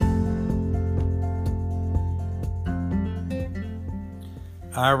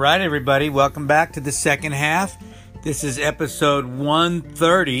All right, everybody. Welcome back to the second half. This is episode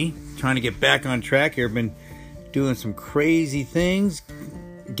 130. Trying to get back on track here. Been doing some crazy things.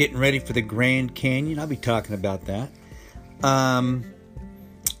 Getting ready for the Grand Canyon. I'll be talking about that.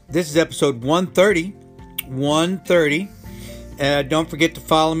 This is episode 130. 130. Don't forget to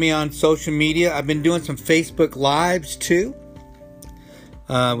follow me on social media. I've been doing some Facebook Lives too.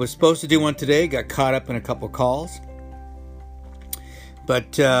 Was supposed to do one today. Got caught up in a couple calls.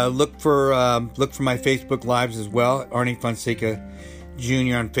 But look for my Facebook Lives as well. Arnie Fonseca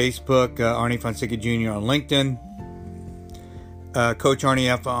Jr. on Facebook. Arnie Fonseca Jr. on LinkedIn. Coach Arnie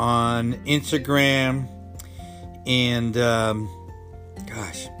F. on Instagram. And,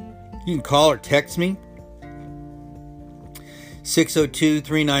 you can call or text me.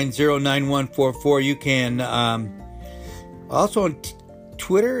 602-390-9144. You can also on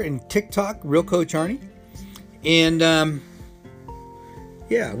Twitter and TikTok, Real Coach Arnie. And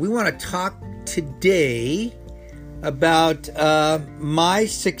we want to talk today about my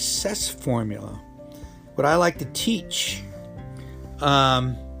success formula. What I like to teach.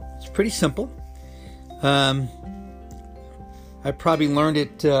 It's pretty simple. I probably learned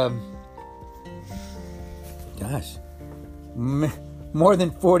it, more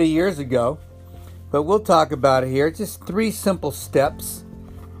than 40 years ago. But we'll talk about it here. It's just 3 simple steps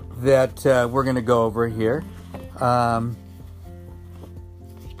that we're going to go over here.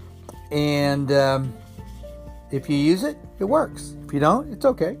 If you use it, it works. If you don't, it's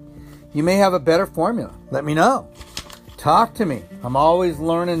okay. You may have a better formula. Let me know. Talk to me. I'm always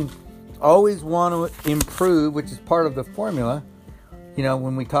learning, always want to improve, which is part of the formula,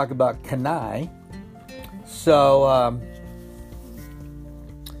 when we talk about Kanai. So,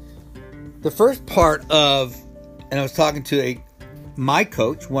 the first part of, and I was talking to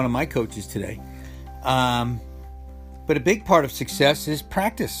one of my coaches today, but a big part of success is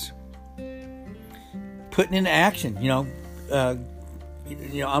practice. Putting into action,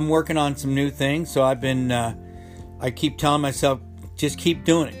 I'm working on some new things, so I've been, I keep telling myself, just keep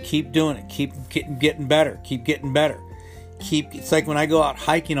doing it, keep getting better, keep getting better. It's like when I go out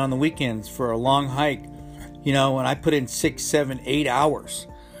hiking on the weekends for a long hike, when I put in 6, 7, 8 hours,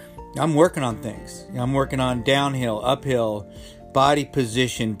 I'm working on things. I'm working on downhill, uphill, body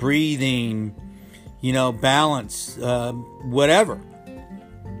position, breathing, balance, whatever.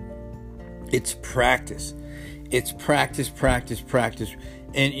 It's practice. It's practice.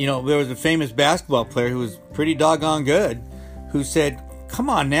 And, there was a famous basketball player who was pretty doggone good who said, come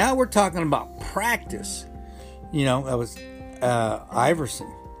on now, we're talking about practice. That was Iverson.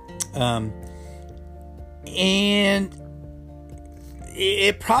 And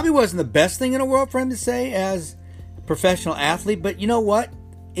it probably wasn't the best thing in the world for him to say as a professional athlete, but you know what?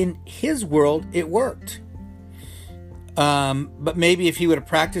 In his world, it worked. But maybe if he would have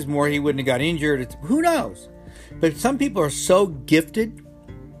practiced more, he wouldn't have got injured. Who knows? But some people are so gifted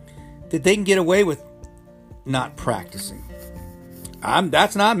that they can get away with not practicing.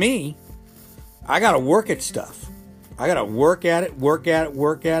 That's not me. I got to work at stuff. I got to work at it.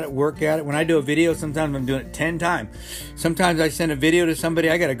 When I do a video, sometimes I'm doing it 10 times. Sometimes I send a video to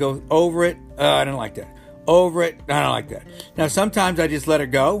somebody, I got to go over it. I don't like that. Over it. I don't like that. Now, sometimes I just let it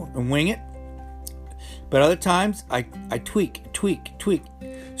go and wing it. But other times, I tweak.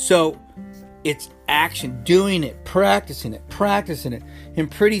 So, it's action, doing it, practicing it. And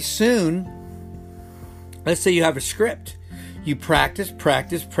pretty soon, let's say you have a script. You practice.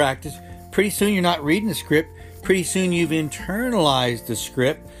 Pretty soon, you're not reading the script. Pretty soon, you've internalized the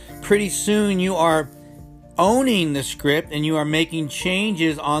script. Pretty soon, you are owning the script and you are making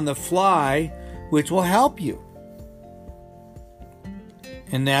changes on the fly, which will help you.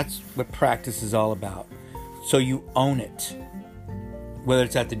 And that's what practice is all about. So you own it. Whether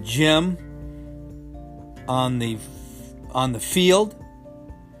it's at the gym, on the field,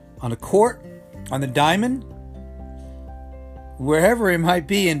 on the court, on the diamond, wherever it might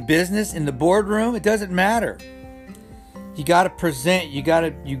be, in business, in the boardroom, it doesn't matter. You got to present, you got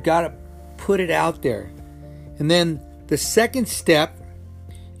to put it out there. And then the second step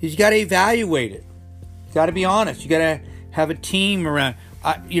is you got to evaluate it. You got to be honest. You got to have a team around.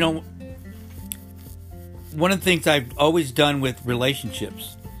 One of the things I've always done with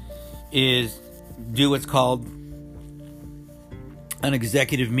relationships is do what's called an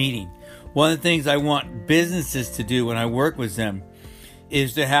executive meeting. One of the things I want businesses to do when I work with them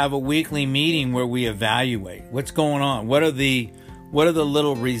is to have a weekly meeting where we evaluate what's going on. What are the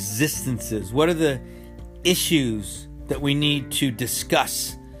little resistances? What are the issues that we need to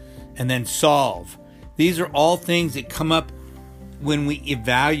discuss and then solve? These are all things that come up when we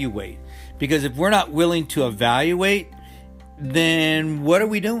evaluate. Because if we're not willing to evaluate, then what are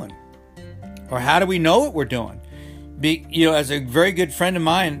we doing? Or how do we know what we're doing? As a very good friend of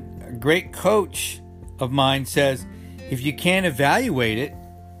mine, a great coach of mine says, if you can't evaluate it,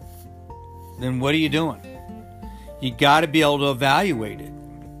 then what are you doing? You got to be able to evaluate it.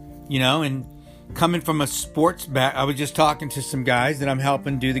 And coming from a sports back, I was just talking to some guys that I'm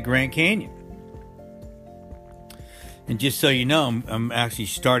helping do the Grand Canyon. And just so you know, I'm actually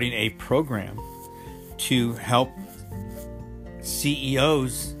starting a program to help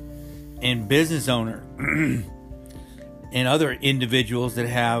CEOs and business owners and other individuals that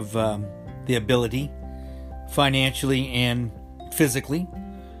have the ability, financially and physically,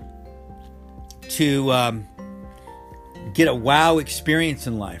 to get a wow experience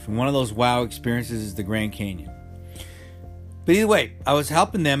in life. And one of those wow experiences is the Grand Canyon. But either way, I was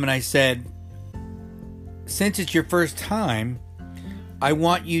helping them and I said, since it's your first time, I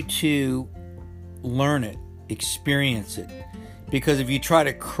want you to learn it, experience it. Because if you try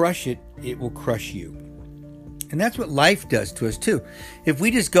to crush it, it will crush you. And that's what life does to us too. If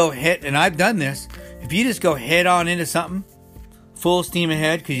we just go head, and I've done this, if you just go head on into something, full steam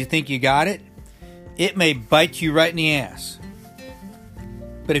ahead because you think you got it, it may bite you right in the ass.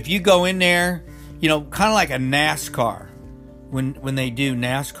 But if you go in there, kind of like a NASCAR, when they do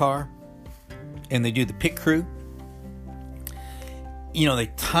NASCAR and they do the pit crew,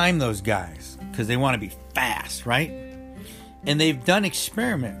 they time those guys because they want to be fast, right? And they've done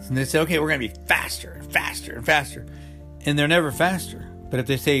experiments and they say, okay, we're going to be faster and faster and faster. And they're never faster. But if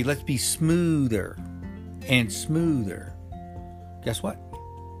they say, let's be smoother and smoother, guess what?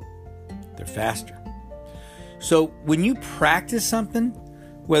 They're faster. So when you practice something,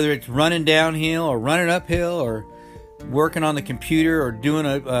 whether it's running downhill or running uphill or working on the computer or doing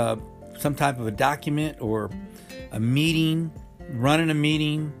some type of a document or a meeting, running a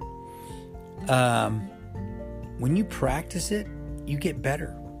meeting, when you practice it, you get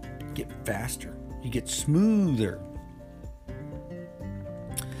better, you get faster, you get smoother.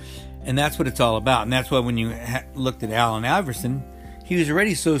 And that's what it's all about. And that's why when you looked at Allen Iverson, he was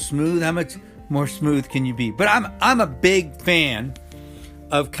already so smooth. How much more smooth can you be? But I'm a big fan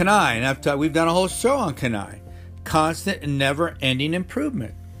of Kanai. And we've done a whole show on Kanai. Constant and never-ending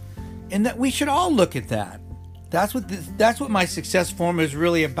improvement. And that we should all look at that. That's what my success formula is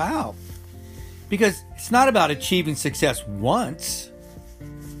really about. Because it's not about achieving success once.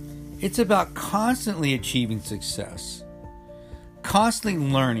 It's about constantly achieving success. Constantly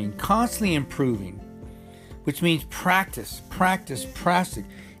learning, constantly improving. Which means practice.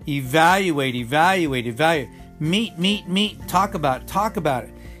 Evaluate. Meet. Talk about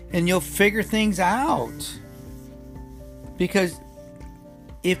it. And you'll figure things out. Because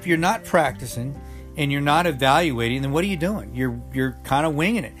if you're not practicing and you're not evaluating, then what are you doing? You're kind of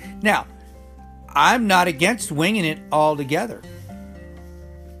winging it. Now, I'm not against winging it altogether.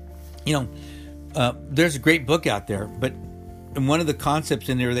 There's a great book out there, but in one of the concepts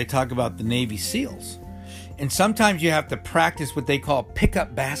in there, they talk about the Navy SEALs. And sometimes you have to practice what they call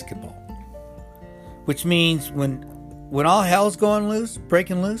pickup basketball, which means when all hell's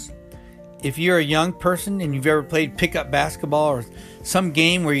breaking loose, if you're a young person and you've ever played pickup basketball or some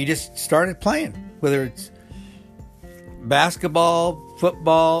game where you just started playing, whether it's basketball,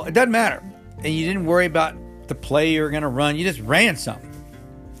 football, it doesn't matter. And you didn't worry about the play you were going to run. You just ran something.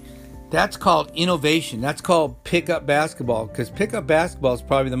 That's called innovation. That's called pickup basketball, because pickup basketball is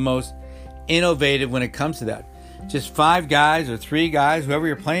probably the most innovative when it comes to that. Just 5 guys or 3 guys, whoever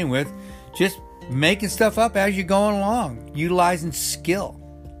you're playing with, just making stuff up as you're going along, utilizing skill.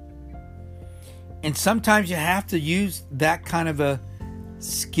 And sometimes you have to use that kind of a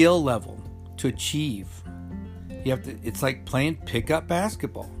skill level to achieve. It's like playing pickup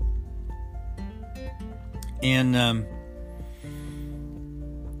basketball. And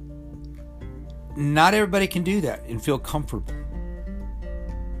not everybody can do that and feel comfortable.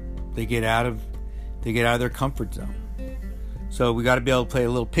 They get out of their comfort zone. So we got to be able to play a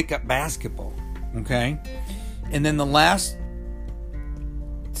little pickup basketball, okay? And then the last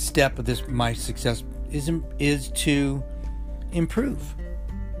step of my success is to improve.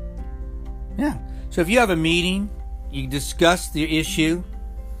 Yeah. So if you have a meeting, you discuss the issue,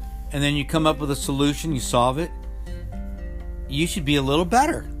 and then you come up with a solution, you solve it, you should be a little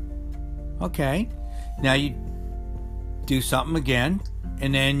better. Okay. Now you do something again,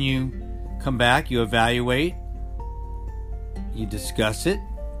 and then you come back, you evaluate, you discuss it,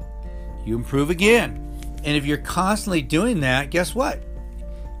 you improve again. And if you're constantly doing that, guess what?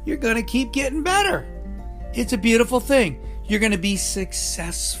 You're going to keep getting better. It's a beautiful thing. You're going to be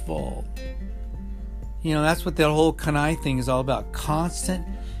successful. That's what that whole Kanai thing is all about. Constant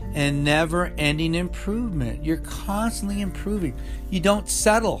and never-ending improvement. You're constantly improving. You don't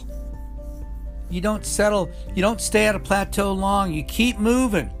settle. You don't settle. You don't stay at a plateau long. You keep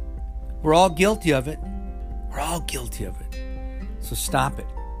moving. We're all guilty of it. We're all guilty of it. So stop it.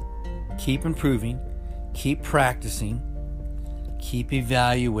 Keep improving. Keep practicing. Keep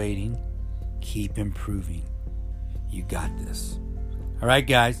evaluating. Keep improving. You got this. All right,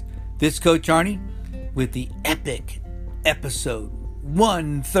 guys. This is Coach Arnie with the epic episode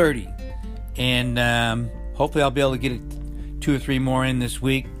 130. And hopefully I'll be able to get 2 or 3 more in this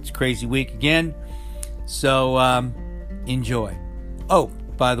week. It's a crazy week again. So enjoy. Oh,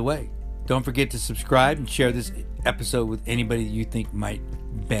 by the way, don't forget to subscribe and share this episode with anybody you think might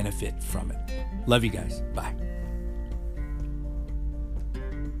benefit from it. Love you guys. Bye.